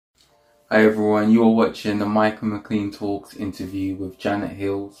Hi everyone, you are watching the Micah McLean Talks interview with Janet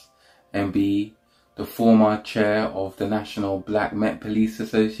Hills MBE, the former chair of the National Black Met Police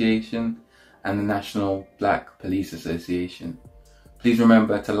Association and the National Black Police Association. Please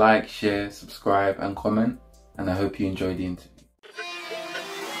remember to like, share, subscribe and comment, and I hope you enjoy the interview.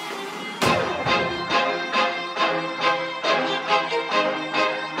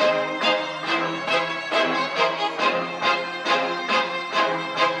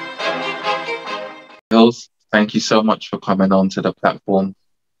 Hills, thank you so much for coming on to the platform.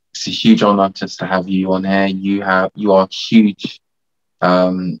 It's a huge honor just to have you on here. You are a huge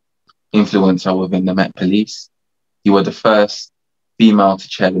influencer within the Met Police. You were the first female to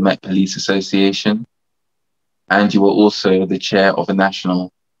chair the Met Police Association, and you were also the chair of the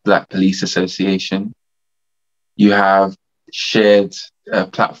National Black Police Association. You have shared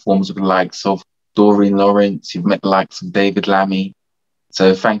platforms with the likes of Doreen Lawrence. You've met the likes of David Lammy.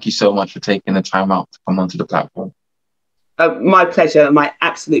 So thank you so much for taking the time out to come onto the platform. My pleasure, my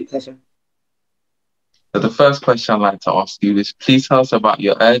absolute pleasure. So the first question I'd like to ask you is, please tell us about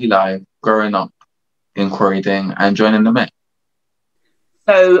your early life growing up in Croydon and joining the Met.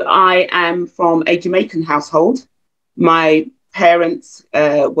 So I am from a Jamaican household. My parents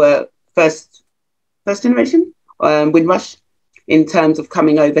were first generation Windrush in terms of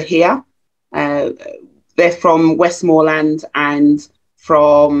coming over here. They're from Westmoreland and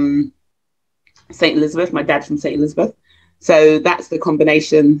from St. Elizabeth. My dad's from St. Elizabeth. So that's the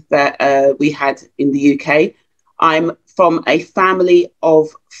combination that we had in the UK. I'm from a family of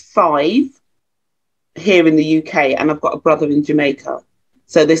 5 here in the UK, and I've got a brother in Jamaica.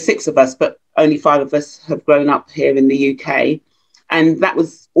 So there's 6 of us, but only 5 of us have grown up here in the UK. And that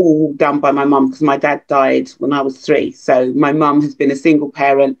was all done by my mum because my dad died when I was 3. So my mum has been a single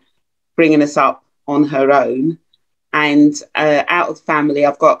parent, bringing us up on her own. And out of the family,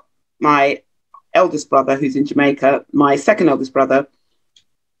 I've got my eldest brother who's in Jamaica. My second eldest brother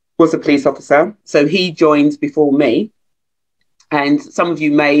was a police officer. So he joined before me. And some of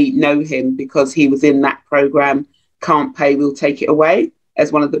you may know him because he was in that programme, Can't Pay, We'll Take It Away,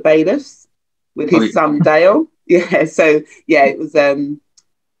 as one of the bailiffs with his son Dale. Yeah, so yeah, it was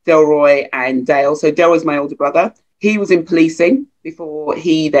Delroy and Dale. So Dale was my older brother. He was in policing before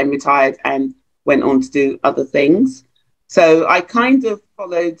he then retired and went on to do other things. So I kind of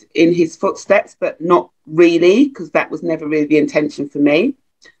followed in his footsteps, but not really, because that was never really the intention for me.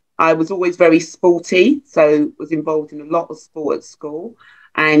 I was always very sporty, so was involved in a lot of sport at school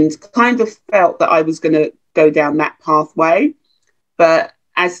and kind of felt that I was going to go down that pathway. But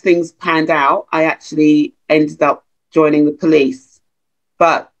as things panned out, I actually ended up joining the police.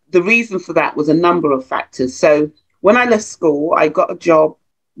 But the reason for that was a number of factors. So when I left school, I got a job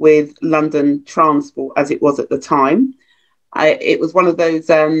with London Transport, as it was at the time. It was one of those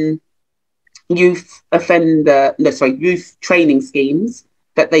youth training schemes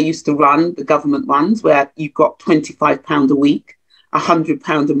that they used to run, the government ones, where you got £25 a week,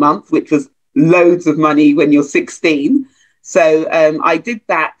 £100 a month, which was loads of money when you're 16. So I did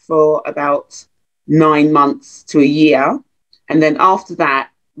that for about 9 months to a year. And then after that,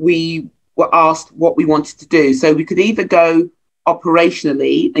 we were asked what we wanted to do. So we could either go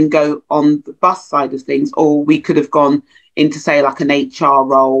operationally and go on the bus side of things, or we could have gone into, say, like an HR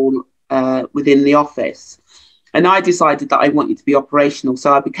role within the office. And I decided that I wanted to be operational.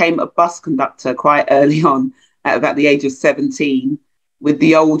 So I became a bus conductor quite early on, at about the age of 17, with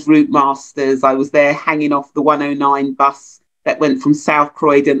the old route masters. I was there hanging off the 109 bus that went from South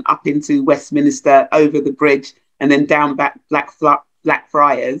Croydon up into Westminster, over the bridge, and then down back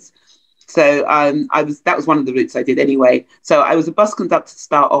Blackfriars. So that was one of the routes I did anyway. So I was a bus conductor to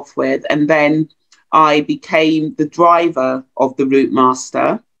start off with, and then I became the driver of the route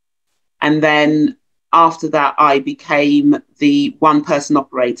master. And then after that, I became the one-person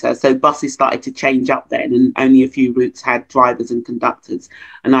operator. So buses started to change up then, and only a few routes had drivers and conductors.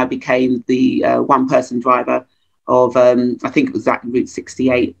 And I became the one-person driver of, I think it was that Route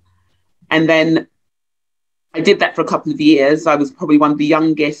 68. And then I did that for a couple of years. I was probably one of the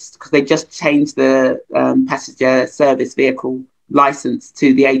youngest because they just changed the passenger service vehicle license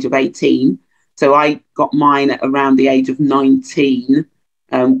to the age of 18. So I got mine at around the age of 19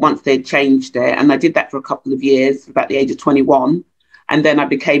 once they'd changed it. And I did that for a couple of years, about the age of 21. And then I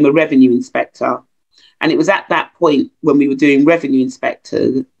became a revenue inspector. And it was at that point when we were doing revenue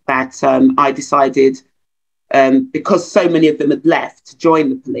inspector that I decided, because so many of them had left to join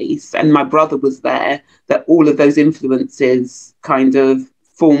the police and my brother was there, that all of those influences kind of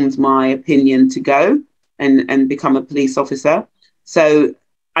formed my opinion to go and become a police officer. So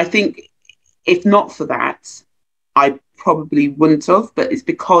I think if not for that, I probably wouldn't have, but it's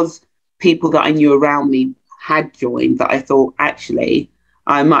because people that I knew around me had joined that I thought, actually,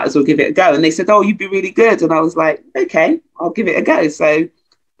 I might as well give it a go. And they said, oh, you'd be really good. And I was like, okay, I'll give it a go. So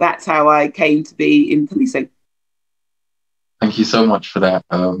that's how I came to be in policing. Thank you so much for that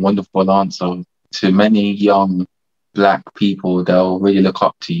wonderful answer. To many young Black people, they'll really look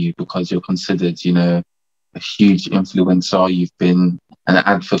up to you because you're considered, you know, a huge influencer. You've been an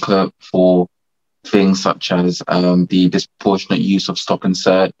advocate for things such as the disproportionate use of stop and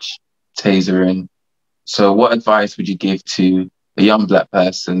search, tasering. So what advice would you give to a young Black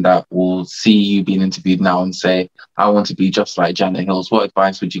person that will see you being interviewed now and say, I want to be just like Janet Hills? What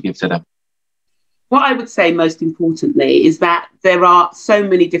advice would you give to them? What I would say most importantly is that there are so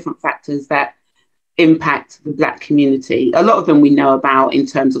many different factors that impact the Black community. A lot of them we know about in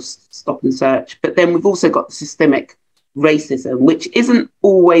terms of stop and search, but then we've also got the systemic racism, which isn't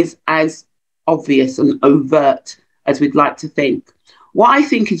always as obvious and overt as we'd like to think. What I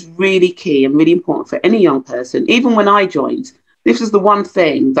think is really key and really important for any young person, even when I joined, this was the one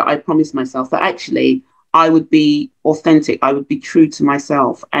thing that I promised myself, that actually I would be authentic, I would be true to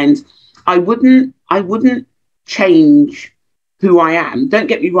myself, and I wouldn't change who I am. Don't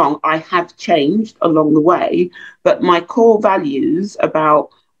get me wrong, I have changed along the way, but my core values about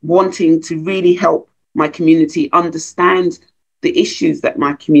wanting to really help my community understand the issues that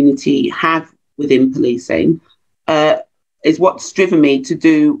my community have within policing is what's driven me to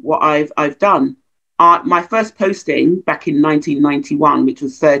do what I've done. My first posting back in 1991, which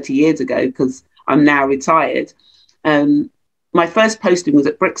was 30 years ago, because I'm now retired, my first posting was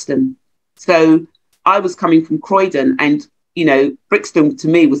at Brixton. So I was coming from Croydon, and, you know, Brixton to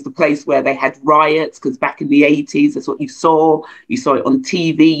me was the place where they had riots, because back in the 80s, that's what you saw. You saw it on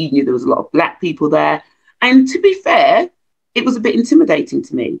TV. You knew there was a lot of Black people there. And to be fair, it was a bit intimidating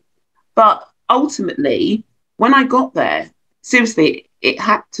to me. But ultimately, when I got there, seriously, it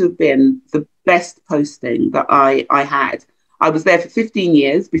had to have been the best posting that I had. I was there for 15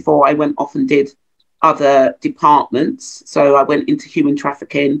 years before I went off and did other departments. So I went into human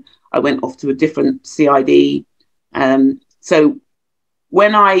trafficking. I went off to a different CID. So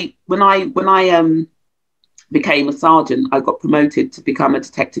when I became a sergeant, I got promoted to become a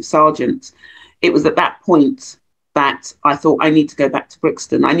detective sergeant. It was at that point that I thought, I need to go back to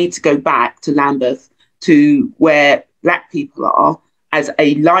Brixton. I need to go back to Lambeth, to where Black people are, as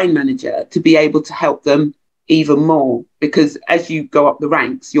a line manager, to be able to help them even more. Because as you go up the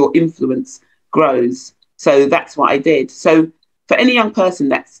ranks, your influence grows. So that's what I did. So for any young person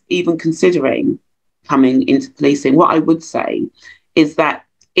that's even considering coming into policing, what I would say is that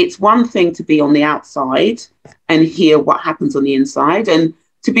it's one thing to be on the outside and hear what happens on the inside. And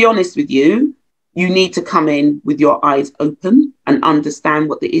to be honest with you, you need to come in with your eyes open and understand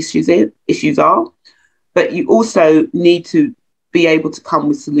what the issues are. But you also need to be able to come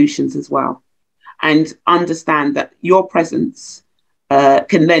with solutions as well, and understand that your presence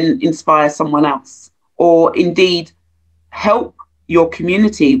can then inspire someone else, or indeed help your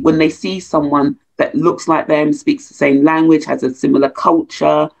community when they see someone that looks like them, speaks the same language, has a similar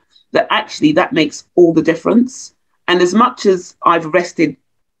culture, that actually that makes all the difference. And as much as I've arrested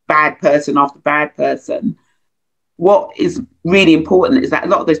bad person after bad person, what is really important is that a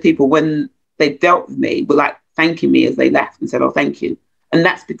lot of those people, when they dealt with me, were like thanking me as they left and said, oh, thank you. And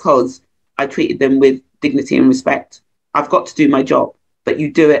that's because I treated them with dignity and respect. I've got to do my job, but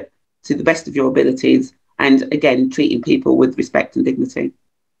you do it to the best of your abilities. And again, treating people with respect and dignity.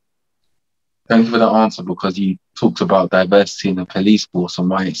 Thank you for that answer, because you talked about diversity in the police force and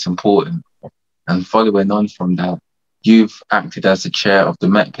why it's important. And following on from that, you've acted as the chair of the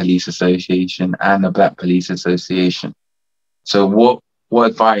Met Police Association and the Black Police Association. So what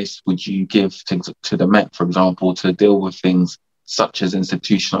advice would you give to the Met, for example, to deal with things such as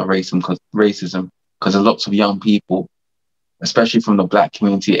institutional racism? Because there's lots of young people, especially from the Black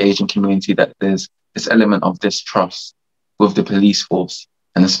community, Asian community, that there's this element of distrust with the police force.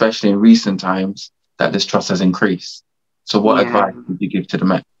 And especially in recent times, that distrust has increased. So what advice would you give to the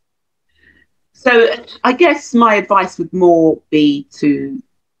Met? So I guess my advice would more be to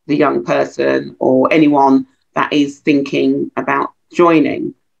the young person or anyone that is thinking about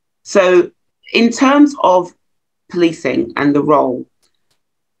joining. So in terms of policing and the role,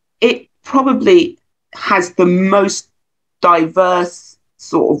 it probably has the most diverse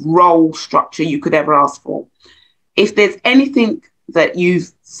sort of role structure you could ever ask for. If there's anything that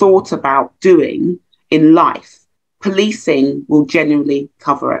you've thought about doing in life, policing will generally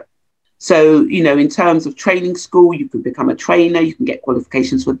cover it. So, you know, in terms of training school, you can become a trainer, you can get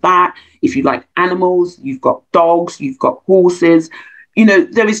qualifications with that. If you like animals, you've got dogs, you've got horses. You know,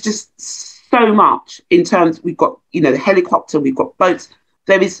 there is just so much in terms, we've got, you know, the helicopter, we've got boats.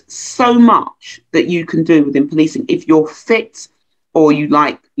 there is so much that you can do within policing. If you're fit or you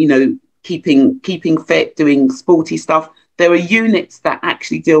like, you know, keeping fit, doing sporty stuff, there are units that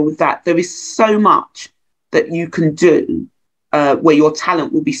actually deal with that. There is so much that you can do where your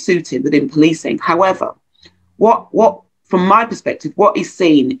talent will be suited within policing. However, what from my perspective, what is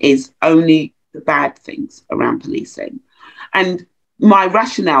seen is only the bad things around policing. And my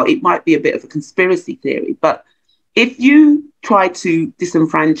rationale, it might be a bit of a conspiracy theory, but if you try to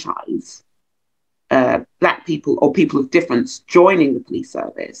disenfranchise Black people or people of difference joining the police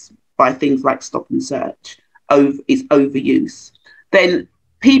service by things like stop and search, is overuse, then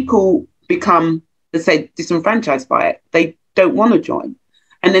people become, let's say, disenfranchised by it. They don't want to join.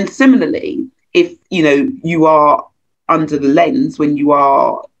 And then similarly, if you know you are under the lens when you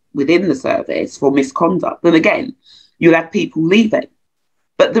are within the service for misconduct, then again, you'll have people leaving.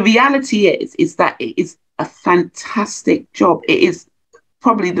 But the reality is that it is a fantastic job. It is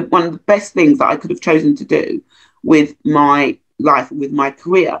probably one of the best things that I could have chosen to do with my life, with my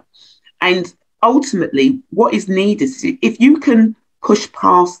career. And ultimately, what is needed is if you can push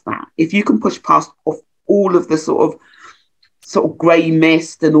past that, if you can push past all of the sort of grey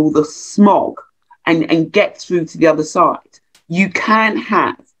mist and all the smog and get through to the other side, you can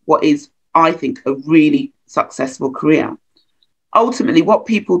have what is, I think, a really successful career. Ultimately, what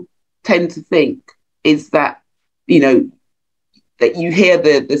people tend to think is that, you know, that you hear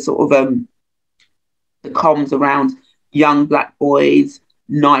the sort of the comms around young Black boys,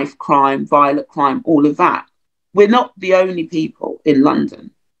 knife crime, violent crime, all of that. We're not the only people in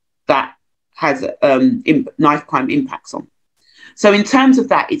London that has knife crime impacts on. So in terms of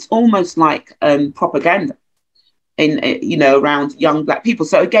that, it's almost like propaganda around young Black people.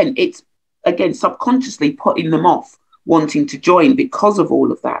 So again, it's subconsciously putting them off wanting to join because of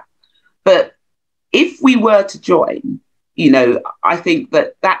all of that. But if we were to join, you know, I think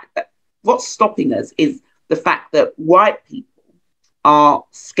that what's stopping us is the fact that white people are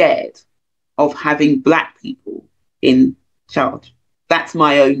scared of having Black people in charge. That's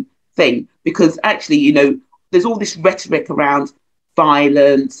my own thing, because actually, you know, there's all this rhetoric around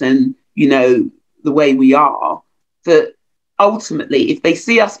violence and, you know, the way we are, that ultimately, if they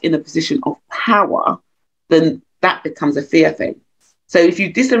see us in a position of power, then that becomes a fear thing. So if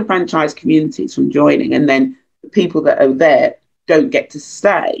you disenfranchise communities from joining and then the people that are there don't get to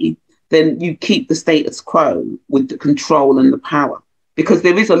stay, then you keep the status quo with the control and the power, because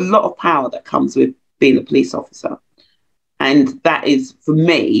there is a lot of power that comes with being a police officer. And that is, for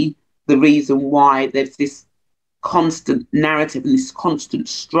me, the reason why there's this constant narrative and this constant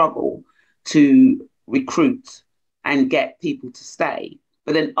struggle to recruit and get people to stay.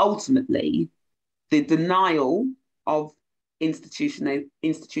 But then ultimately, the denial of institutional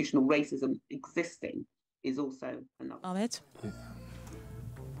racism existing is also another. Ahmed?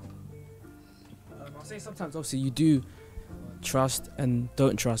 I'll say sometimes, obviously, you do trust and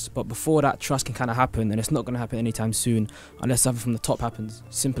don't trust, but before that trust can kind of happen, and it's not going to happen anytime soon unless something from the top happens.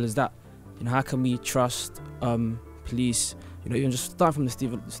 Simple as that. You know, how can we trust police? You know, even just starting from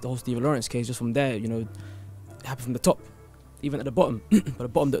the whole Stephen Lawrence case, just from there, you know, it happened from the top, even at the bottom. But the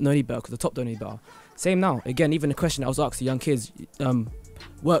bottom don't know any better because the top don't know any better. Same now. Again, even the question I was asked to young kids,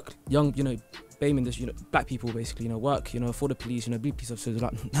 work, young, you know, blaming this, you know, Black people basically, you know, work, you know, for the police, you know, be police officers.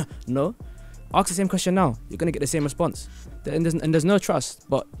 Like, no. Ask the same question now. You're gonna get the same response. And there's no trust.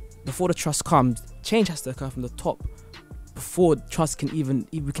 But before the trust comes, change has to come from the top. Before trust we can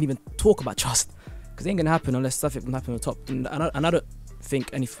even talk about trust, because it ain't gonna happen unless something can happen on the top. And I don't think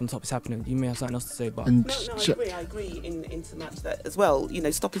anything from the top is happening. You may have something else to say, but I agree in so much that as well. You know,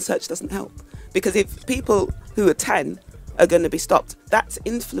 stop and search doesn't help, because if people who are 10 are going to be stopped, that's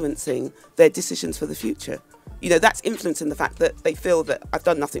influencing their decisions for the future. You know, that's influencing the fact that they feel that I've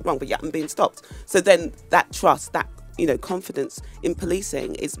done nothing wrong, but yet I'm being stopped. So then that trust, that, you know, confidence in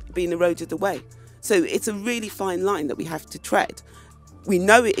policing is being eroded away. So it's a really fine line that we have to tread. We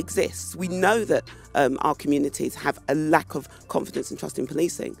know it exists. We know that our communities have a lack of confidence and trust in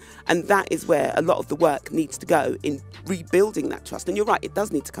policing. And that is where a lot of the work needs to go in rebuilding that trust. And you're right, it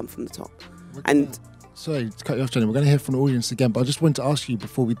does need to come from the top. Sorry to cut you off, Jenny. We're going to hear from the audience again, but I just wanted to ask you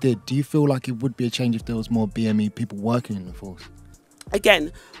before we did, do you feel like it would be a change if there was more BME people working in the force?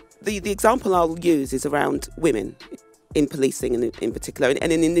 Again, the example I'll use is around women in policing and in particular,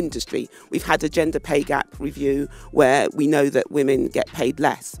 and in industry. We've had a gender pay gap review where we know that women get paid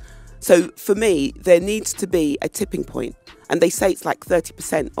less. So for me, there needs to be a tipping point. And they say it's like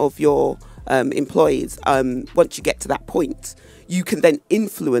 30% of your employees, once you get to that point, you can then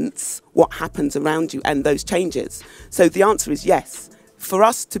influence what happens around you and those changes. So the answer is yes. For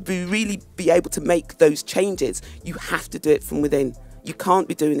us to really be able to make those changes, you have to do it from within. You can't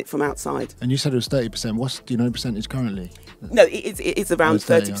be doing it from outside. And you said it was 30%. Do you know the percentage currently? No, it is around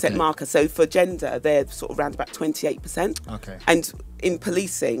 30% okay. marker. So for gender, they're sort of around about 28%. Okay. And in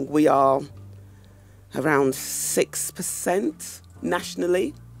policing, we are around 6%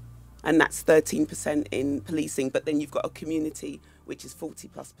 nationally, and that's 13% in policing. But then you've got a community which is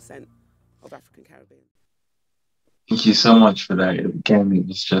 40+% of African Caribbean. Thank you so much for that. Again, it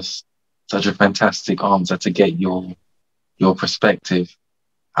was just such a fantastic answer to get your perspective.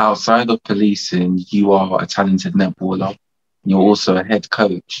 Outside of policing, you are a talented netballer. You're also a head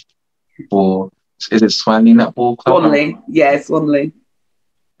coach for, is it Swanley Netball Club? Swanley, yes, Swanley.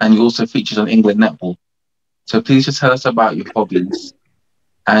 And you also featured on England Netball. So please just tell us about your hobbies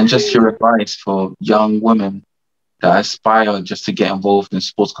and just your advice for young women that aspire just to get involved in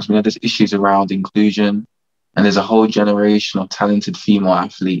sports, because we know there's issues around inclusion and there's a whole generation of talented female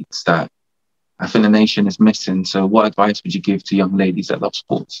athletes that I think the nation is missing. So what advice would you give to young ladies that love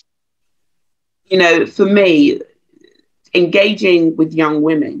sports? You know, for me, engaging with young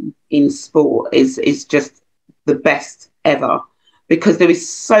women in sport is just the best ever, because there is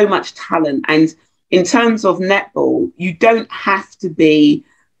so much talent. And in terms of netball, you don't have to be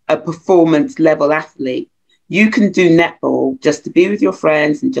a performance level athlete. You can do netball just to be with your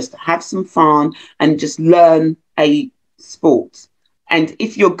friends and just to have some fun and just learn a sport. And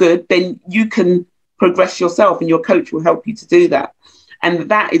if you're good, then you can progress yourself and your coach will help you to do that. And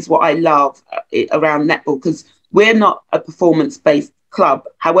that is what I love around netball, because we're not a performance-based club.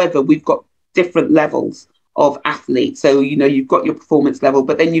 However, we've got different levels of athletes. So, you know, you've got your performance level,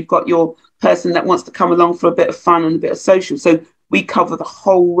 but then you've got your person that wants to come along for a bit of fun and a bit of social. So we cover the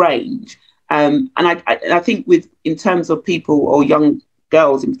whole range. And I think in terms of people, or young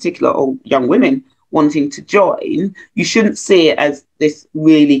girls in particular, or young women wanting to join, you shouldn't see it as this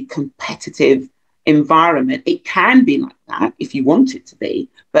really competitive environment. It can be like that if you want it to be,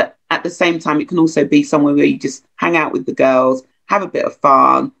 but at the same time, it can also be somewhere where you just hang out with the girls, have a bit of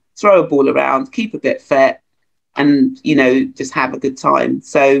fun, throw a ball around, keep a bit fit, and, you know, just have a good time.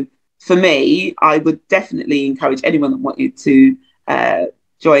 So for me, I would definitely encourage anyone that wanted to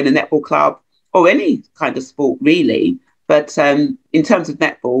join a netball club or any kind of sport, really. But in terms of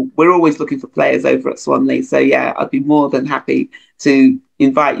netball, we're always looking for players over at Swanley. So, yeah, I'd be more than happy to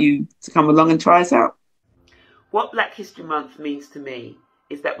invite you to come along and try us out. What Black History Month means to me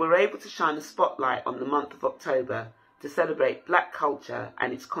is that we're able to shine a spotlight on the month of October to celebrate Black culture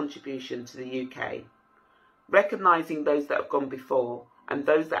and its contribution to the UK, recognising those that have gone before and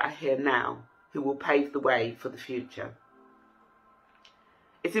those that are here now who will pave the way for the future.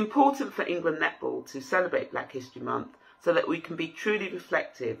 It's important for England Netball to celebrate Black History Month so that we can be truly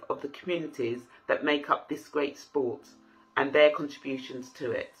reflective of the communities that make up this great sport and their contributions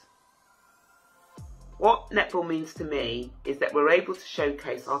to it. What netball means to me is that we're able to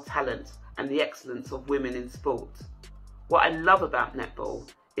showcase our talent and the excellence of women in sport. What I love about netball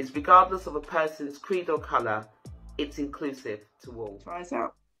is, regardless of a person's creed or colour, it's inclusive to all. Try us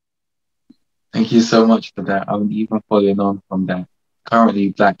out. Thank you so much for that. Even following on from that, currently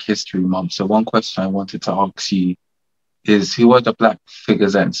Black History Month. So one question I wanted to ask you is, who are the Black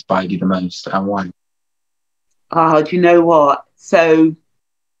figures that inspire you the most and why? Oh, do you know what? So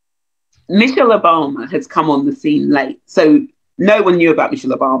Michelle Obama has come on the scene late. So no one knew about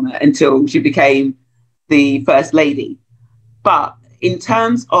Michelle Obama until she became the First Lady. But in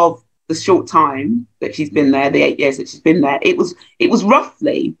terms of the short time that she's been there, the 8 years that she's been there, it was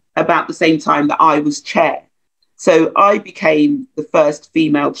roughly about the same time that I was chair. So I became the first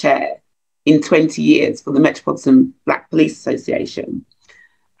female chair in 20 years for the Metropolitan Black Police Association.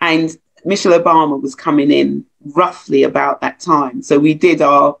 And Michelle Obama was coming in roughly about that time. So we did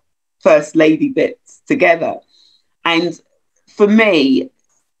our First Lady bits together. And for me,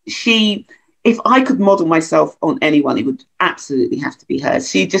 if I could model myself on anyone, it would absolutely have to be her.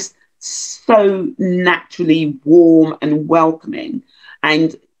 She just so naturally warm and welcoming.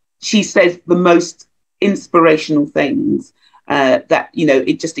 And she says the most inspirational things that, you know,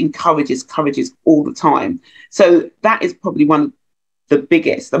 it just encourages all the time. So that is probably one of the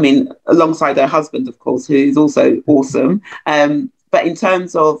biggest, I mean, alongside her husband, of course, who's also awesome. But in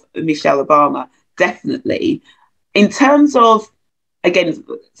terms of Michelle Obama, definitely. In terms of, again,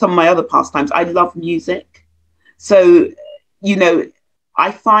 some of my other pastimes, I love music. So, you know,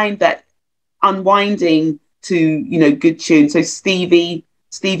 I find that unwinding to, you know, good tunes. So Stevie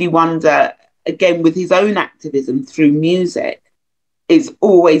Wonder, again, with his own activism through music, is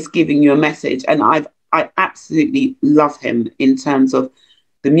always giving you a message. And I absolutely love him in terms of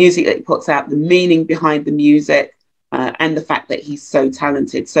the music that he puts out, the meaning behind the music, and the fact that he's so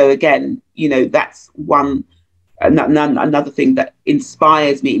talented. So again, you know, that's one another thing that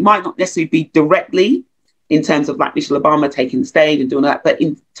inspires me. It might not necessarily be directly in terms of like Michelle Obama taking the stage and doing that, but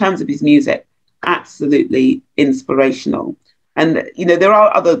in terms of his music, absolutely inspirational. And, you know, there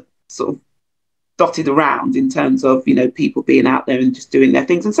are other sort of dotted around in terms of, you know, people being out there and just doing their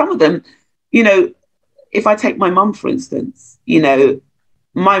things. And some of them, you know, if I take my mum, for instance, you know,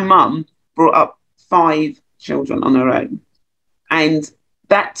 my mum brought up 5 children on her own. And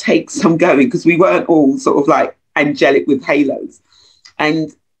that takes some going, because we weren't all sort of like angelic with halos.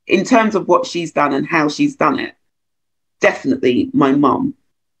 And in terms of what she's done and how she's done it, definitely my mum.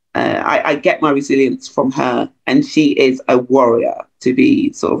 I get my resilience from her, and she is a warrior to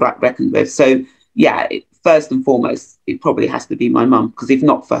be sort of like reckoned with. So yeah, first and foremost, it probably has to be my mum, because if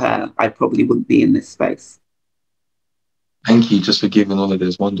not for her, I probably wouldn't be in this space. Thank you just for giving all of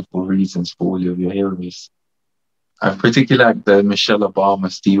those wonderful reasons for all of your heroes. I particularly like the Michelle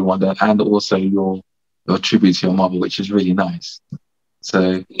Obama, Stevie Wonder, and also your tribute to your mother, which is really nice.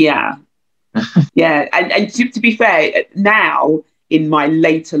 So yeah, yeah, and to be fair, now in my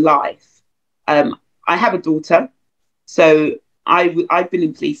later life, I have a daughter, so I've been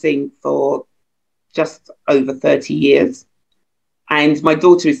in policing for just over 30 years, and my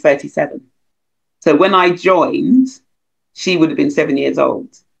daughter is 37. So when I joined, she would have been 7 years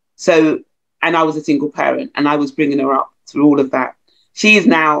old. So, and I was a single parent, and I was bringing her up through all of that. She is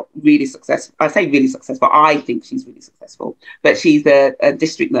now really successful. I say really successful. I think she's really successful, but she's a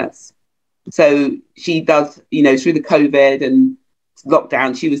district nurse. So she does, you know, through the COVID and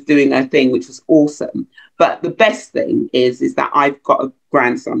lockdown, she was doing her thing, which was awesome. But the best thing is that I've got a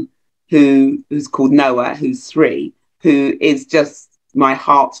grandson who's called Noah, who's 3, who is just my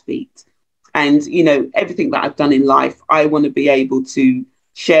heartbeat. And, you know, everything that I've done in life, I want to be able to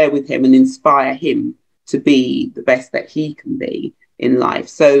share with him and inspire him to be the best that he can be in life.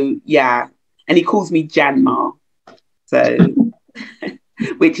 So, yeah. And he calls me Janma. So,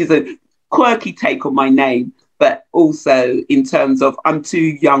 which is a quirky take on my name, but also in terms of I'm too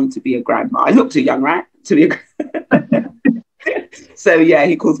young to be a grandma. I look too young, right? To be a So, yeah,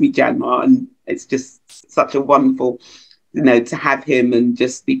 he calls me Janma, and it's just such a wonderful, you know, to have him and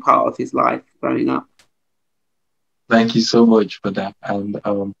just be part of his life growing up. thank you so much for that. And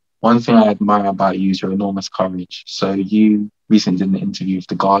one thing I admire about you is your enormous courage. So you recently did an interview with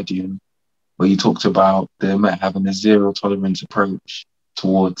The Guardian where you talked about the Met having a zero tolerance approach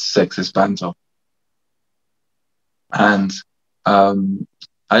towards sexist banter. And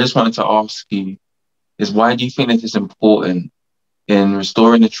I just wanted to ask you, is why do you think it is important in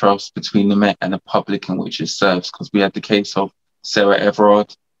restoring the trust between the Met and the public in which it serves? Because we had the case of Sarah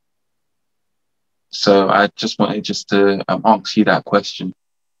Everard. So I just wanted to ask you that question.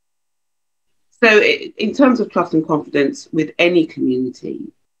 So in terms of trust and confidence with any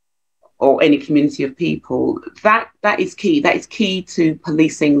community or any community of people, that is key. That is key to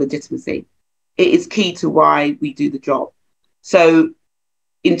policing legitimacy. It is key to why we do the job. So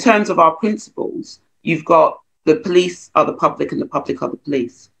in terms of our principles, you've got the police are the public and the public are the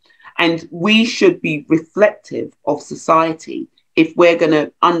police. And we should be reflective of society if we're going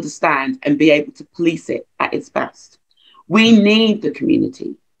to understand and be able to police it at its best. We need the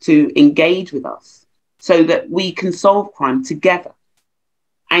community to engage with us so that we can solve crime together.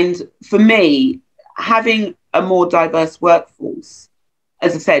 And for me, having a more diverse workforce,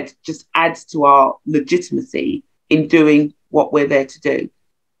 as I said, just adds to our legitimacy in doing what we're there to do.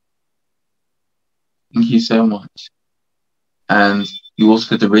 Thank you so much. And you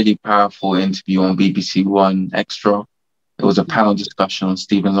also did a really powerful interview on BBC One Extra. It was a panel discussion on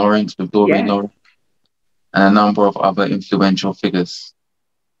Stephen Lawrence with Doreen Lawrence and a number of other influential figures.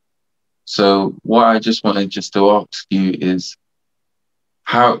 So what I just wanted to ask you is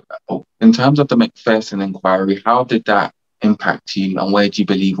how, in terms of the Macpherson inquiry, how did that impact you, and where do you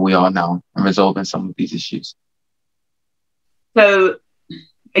believe we are now in resolving some of these issues? So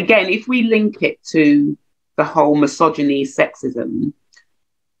again, if we link it to the whole misogyny, sexism,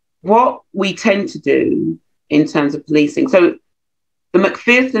 what we tend to do in terms of policing. So the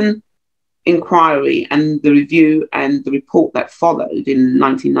Macpherson inquiry and the review and the report that followed in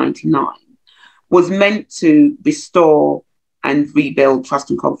 1999 was meant to restore and rebuild trust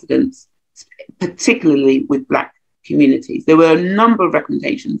and confidence, particularly with Black communities. There were a number of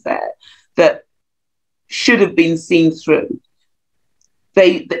recommendations there that should have been seen through.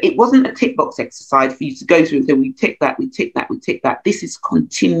 It wasn't a tick box exercise for you to go through and say, we tick that, we tick that, we tick that. This is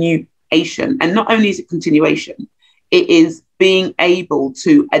continuation. And not only is it continuation, it is being able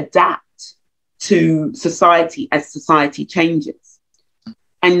to adapt to society as society changes.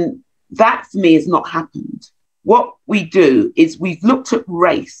 And that for me has not happened. What we do is we've looked at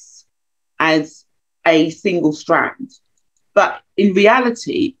race as a single strand. But in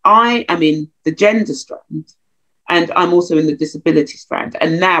reality, I am in the gender strand, and I'm also in the disability strand.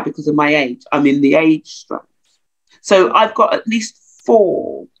 And now, because of my age, I'm in the age strand. So I've got at least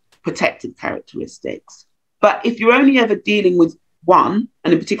 4 protected characteristics. But if you're only ever dealing with one,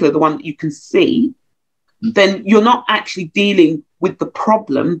 and in particular the one that you can see, then you're not actually dealing with the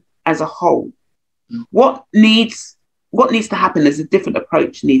problem as a whole. What needs to happen is a different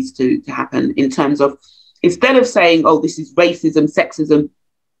approach needs to happen, in terms of, instead of saying, oh, this is racism, sexism,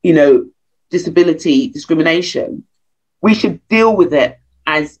 disability, discrimination, we should deal with it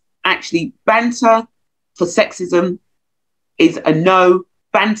as actually banter for sexism is a no,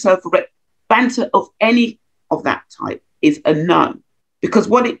 banter of any of that type is a no. Because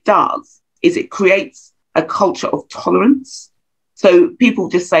what it does is it creates a culture of tolerance. So people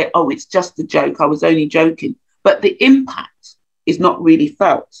just say, oh, it's just a joke, I was only joking. But the impact is not really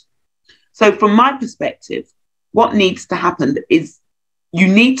felt. So from my perspective, what needs to happen is you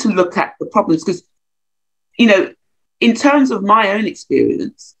need to look at the problems, because, in terms of my own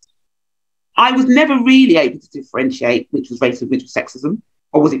experience, I was never really able to differentiate which was racism, which was sexism,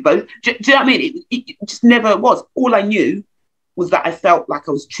 or was it both? Do you know what I mean? It just never was. All I knew was that I felt like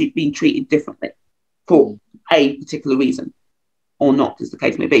I was being treated differently for a particular reason, or not, as the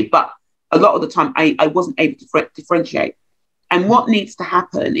case may be. But a lot of the time, I wasn't able to differentiate. And what needs to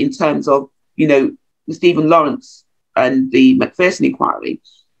happen in terms of, the Stephen Lawrence and the Macpherson inquiry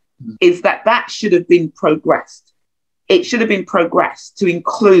is that should have been progressed. It should have been progressed to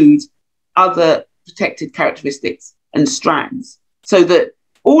include other protected characteristics and strands, so that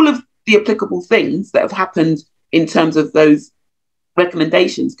all of the applicable things that have happened in terms of those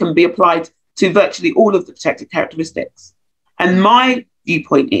recommendations can be applied to virtually all of the protected characteristics. And my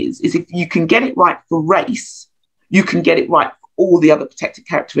viewpoint is if you can get it right for race, you can get it right for all the other protected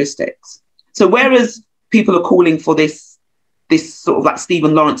characteristics. So whereas people are calling for this sort of like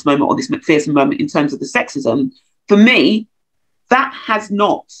Stephen Lawrence moment or this Macpherson moment in terms of the sexism, for me, that has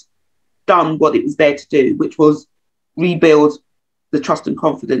not done what it was there to do, which was rebuild the trust and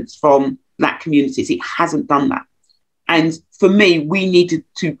confidence from Black communities. It hasn't done that. And for me, we needed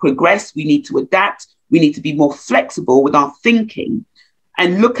to progress, we need to adapt, we need to be more flexible with our thinking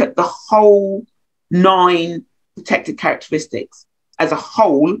and look at the whole 9 protected characteristics as a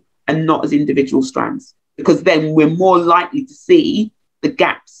whole and not as individual strands, because then we're more likely to see the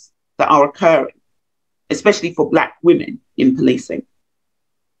gaps that are occurring, especially for Black women in policing.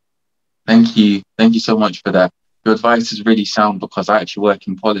 Thank you. Thank you so much for that. Your advice is really sound, because I actually work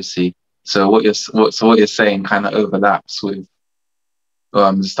in policy. So what you're saying kind of overlaps with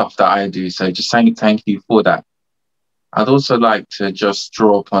the stuff that I do. So just thank you for that. I'd also like to just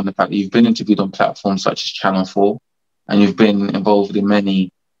draw upon the fact that you've been interviewed on platforms such as Channel 4, and you've been involved in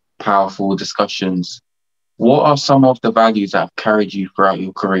many powerful discussions. What are some of the values that have carried you throughout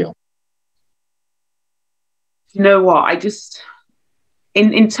your career? You know what?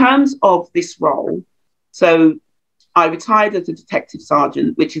 In terms of this role, so I retired as a detective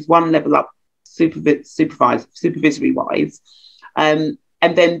sergeant, which is one level up supervisory wise, and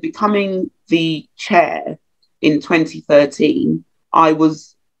then becoming the chair in 2013. I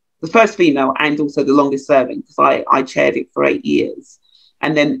was the first female and also the longest serving, because I chaired it for 8 years.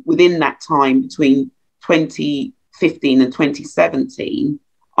 And then within that time, between 2015 and 2017,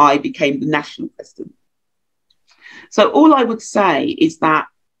 I became the national president. So all I would say is that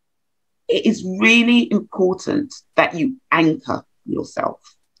it is really important that you anchor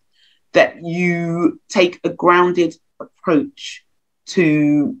yourself, that you take a grounded approach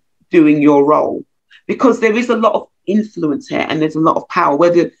to doing your role, because there is a lot of influence here and there's a lot of power,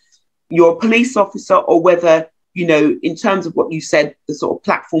 whether you're a police officer or whether, in terms of what you said, the sort of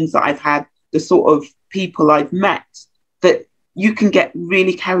platforms that I've had, the sort of people I've met, that you can get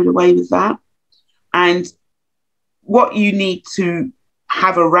really carried away with that. And what you need to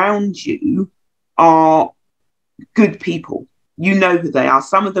have around you are good people. You know who they are.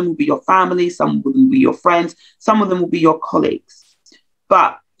 Some of them will be your family, some of them will be your friends, some of them will be your colleagues.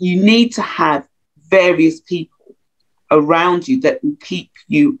 But you need to have various people around you that will keep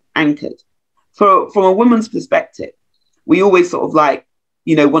you anchored. From a woman's perspective, we always sort of want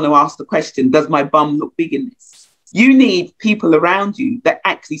to ask the question, does my bum look big in this? You need people around you that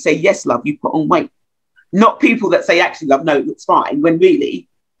actually say, yes, love, you put on weight. Not people that say, actually, love, no, it looks fine, when really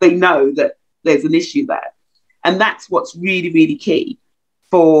they know that there's an issue there. And that's what's really, really key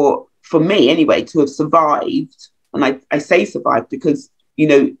for me anyway, to have survived. And I say survived because,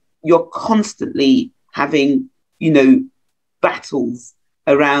 you're constantly having, battles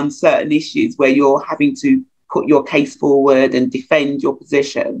around certain issues where you're having to put your case forward and defend your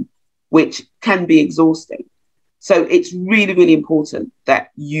position. which can be exhausting. So it's really, really important that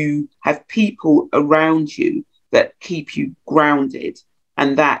you have people around you that keep you grounded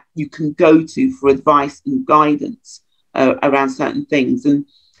and that you can go to for advice and guidance around certain things. And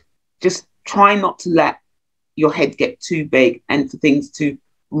just try not to let your head get too big and for things to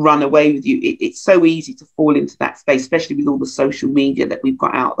run away with you. It's so easy to fall into that space, especially with all the social media that we've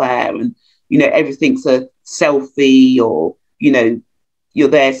got out there. And, you know, everything's a selfie, or, you know, you're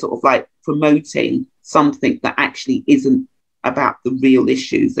there sort of like promoting something that actually isn't about the real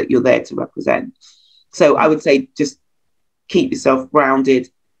issues that you're there to represent. So I would say just keep yourself grounded,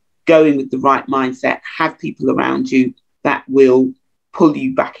 go in with the right mindset, have people around you that will pull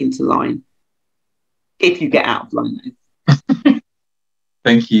you back into line if you get out of line.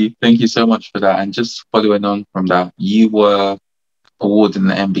 Thank you. Thank you so much for that. And just following on from that, you were awarded an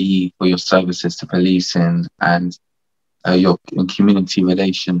MBE for your services to policing and your community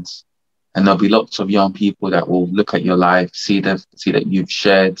relations. And there'll be lots of young people that will look at your life, see that you've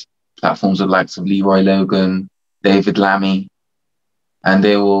shared platforms with likes of Leroy Logan, David Lammy, and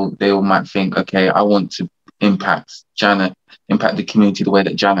they might think, okay, I want to impact the community the way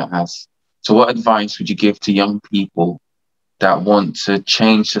that Janet has. So what advice would you give to young people that want to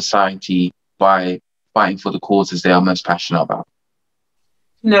change society by fighting for the causes they are most passionate about?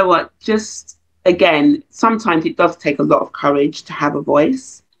 You know what? Just, again, sometimes it does take a lot of courage to have a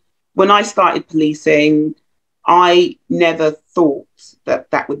voice. When I started policing, I never thought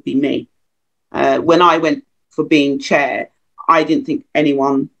that would be me. When I went for being chair, I didn't think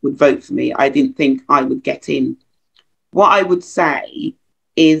anyone would vote for me. I didn't think I would get in. What I would say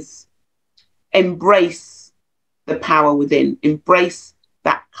is embrace the power within, embrace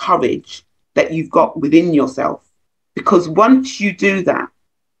that courage that you've got within yourself. Because once you do that,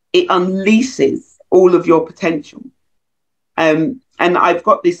 it unleashes all of your potential. And I've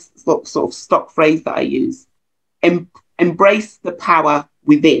got this sort of stock phrase that I use: embrace the power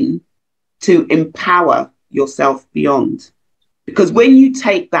within to empower yourself beyond. Because when you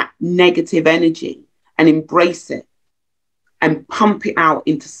take that negative energy and embrace it and pump it out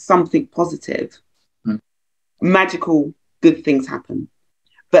into something positive, magical, good things happen.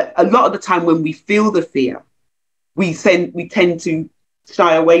 But a lot of the time when we feel the fear, we tend to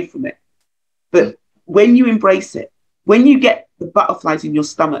shy away from it. But when you embrace it, when you get the butterflies in your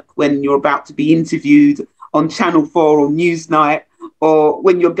stomach when you're about to be interviewed on Channel 4 or Newsnight, or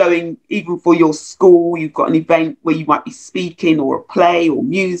when you're going, even for your school, you've got an event where you might be speaking, or a play or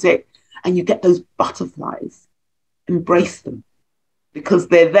music, and you get those butterflies, embrace them, because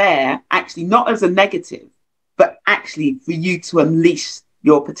they're there actually not as a negative, but actually for you to unleash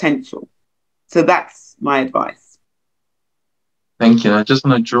your potential. So that's my advice. Thank you. I just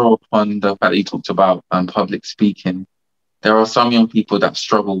want to draw upon the fact that you talked about public speaking. There are some young people that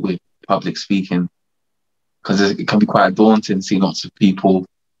struggle with public speaking because it can be quite daunting seeing lots of people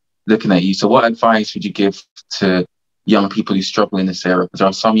looking at you. So what advice would you give to young people who struggle in this area? Because there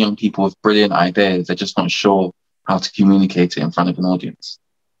are some young people with brilliant ideas. They're just not sure how to communicate it in front of an audience.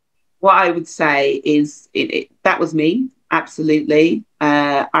 What I would say is that was me, absolutely.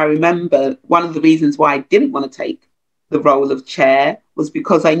 I remember one of the reasons why I didn't want to take the role of chair was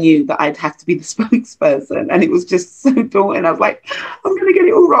because I knew that I'd have to be the spokesperson, and it was just so daunting. I was like, I'm going to get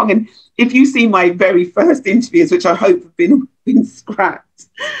it all wrong. And if you see my very first interviews, which I hope have been scrapped,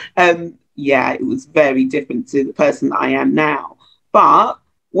 it was very different to the person that I am now. But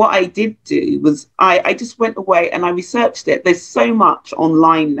what I did do was I just went away and I researched it. There's so much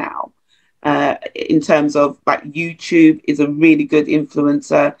online now in terms of, like, YouTube is a really good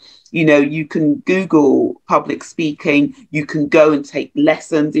influencer. You know, you can Google public speaking. You can go and take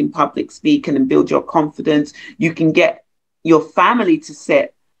lessons in public speaking and build your confidence. You can get your family to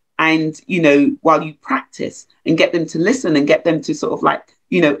sit and, you know, while you practice, and get them to listen and get them to sort of, like,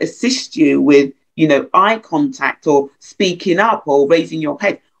 you know, assist you with, you know, eye contact or speaking up or raising your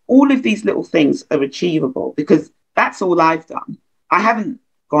head. All of these little things are achievable because that's all I've done. I haven't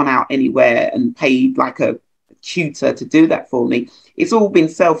gone out anywhere and paid like a tutor to do that for me. It's all been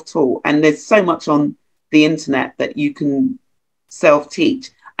self-taught, and there's so much on the internet that you can self-teach.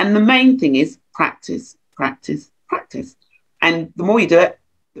 And the main thing is practice, practice, practice. And the more you do it,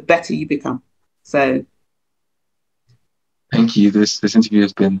 the better you become. So thank you. This interview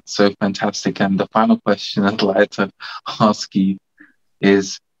has been so fantastic. And the final question I'd like to ask you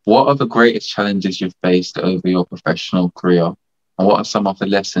is, what are the greatest challenges you've faced over your professional career? And what are some of the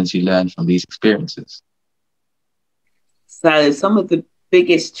lessons you learned from these experiences? So some of the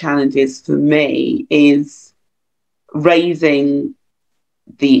biggest challenges for me is raising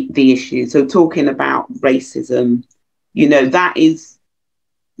the issue. So talking about racism, you know, that is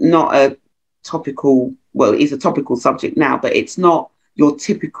not a topical, well, it is a topical subject now, but it's not your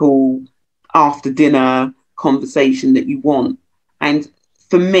typical after dinner conversation that you want. And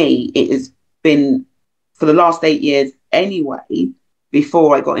for me, it has been, for the last 8 years anyway,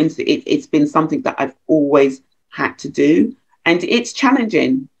 before I got into it, it's been something that I've always had to do. And it's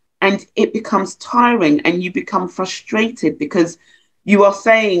challenging and it becomes tiring and you become frustrated because you are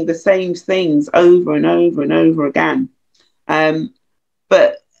saying the same things over and over and over again.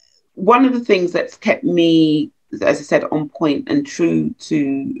 But one of the things that's kept me, as I said, on point and true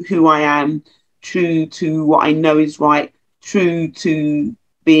to who I am, true to what I know is right, true to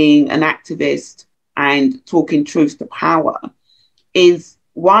being an activist and talking truth to power, is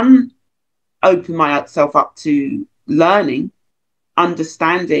one, open myself up to learning,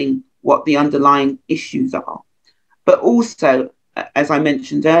 understanding what the underlying issues are, but also, as I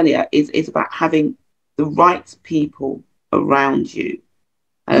mentioned earlier, is about having the right people around you,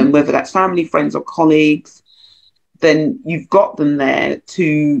 whether that's family, friends, or colleagues. Then you've got them there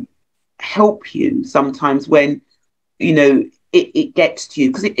to help you sometimes when, you know, it gets to you,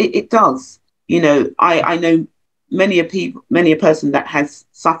 because it does. You know, I know many a person that has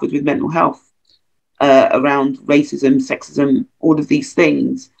suffered with mental health around racism, sexism, all of these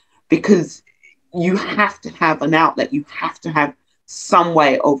things, because you have to have an outlet. You have to have some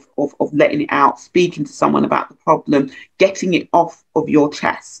way of letting it out, speaking to someone about the problem, getting it off of your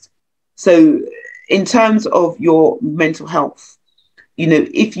chest. So in terms of your mental health, you know,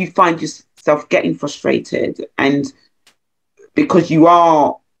 if you find yourself getting frustrated and because you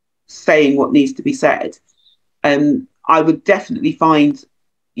are saying what needs to be said, I would definitely find,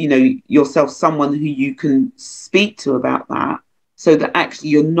 you know, yourself someone who you can speak to about that, so that actually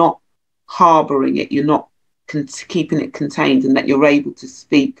you're not harboring it, you're not keeping it contained, and that you're able to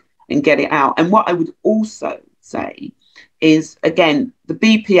speak and get it out. And what I would also say is, again, the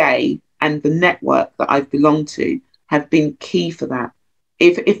BPA and the network that I've belonged to have been key for that.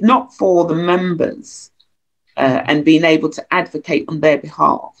 If not for the members and being able to advocate on their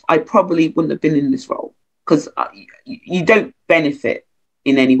behalf, I probably wouldn't have been in this role, because you don't benefit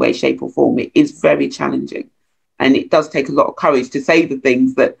in any way, shape or form. It is very challenging. And it does take a lot of courage to say the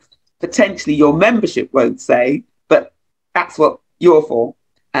things that potentially your membership won't say, but that's what you're for,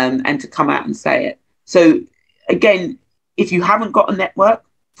 and to come out and say it. So again, if you haven't got a network,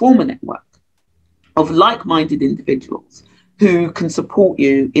 form a network of like-minded individuals who can support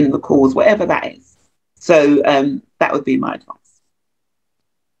you in the cause, whatever that is. So that would be my advice.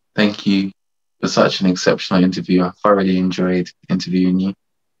 Thank you for such an exceptional interview. I thoroughly enjoyed interviewing you.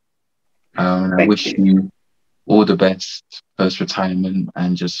 And I wish you all the best post-retirement,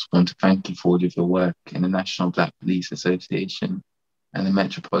 and just want to thank you for all of your work in the National Black Police Association and the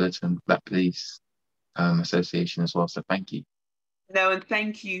Metropolitan Black Police Association as well. So thank you. No, and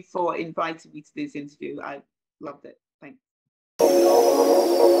thank you for inviting me to this interview. I loved it. Thanks.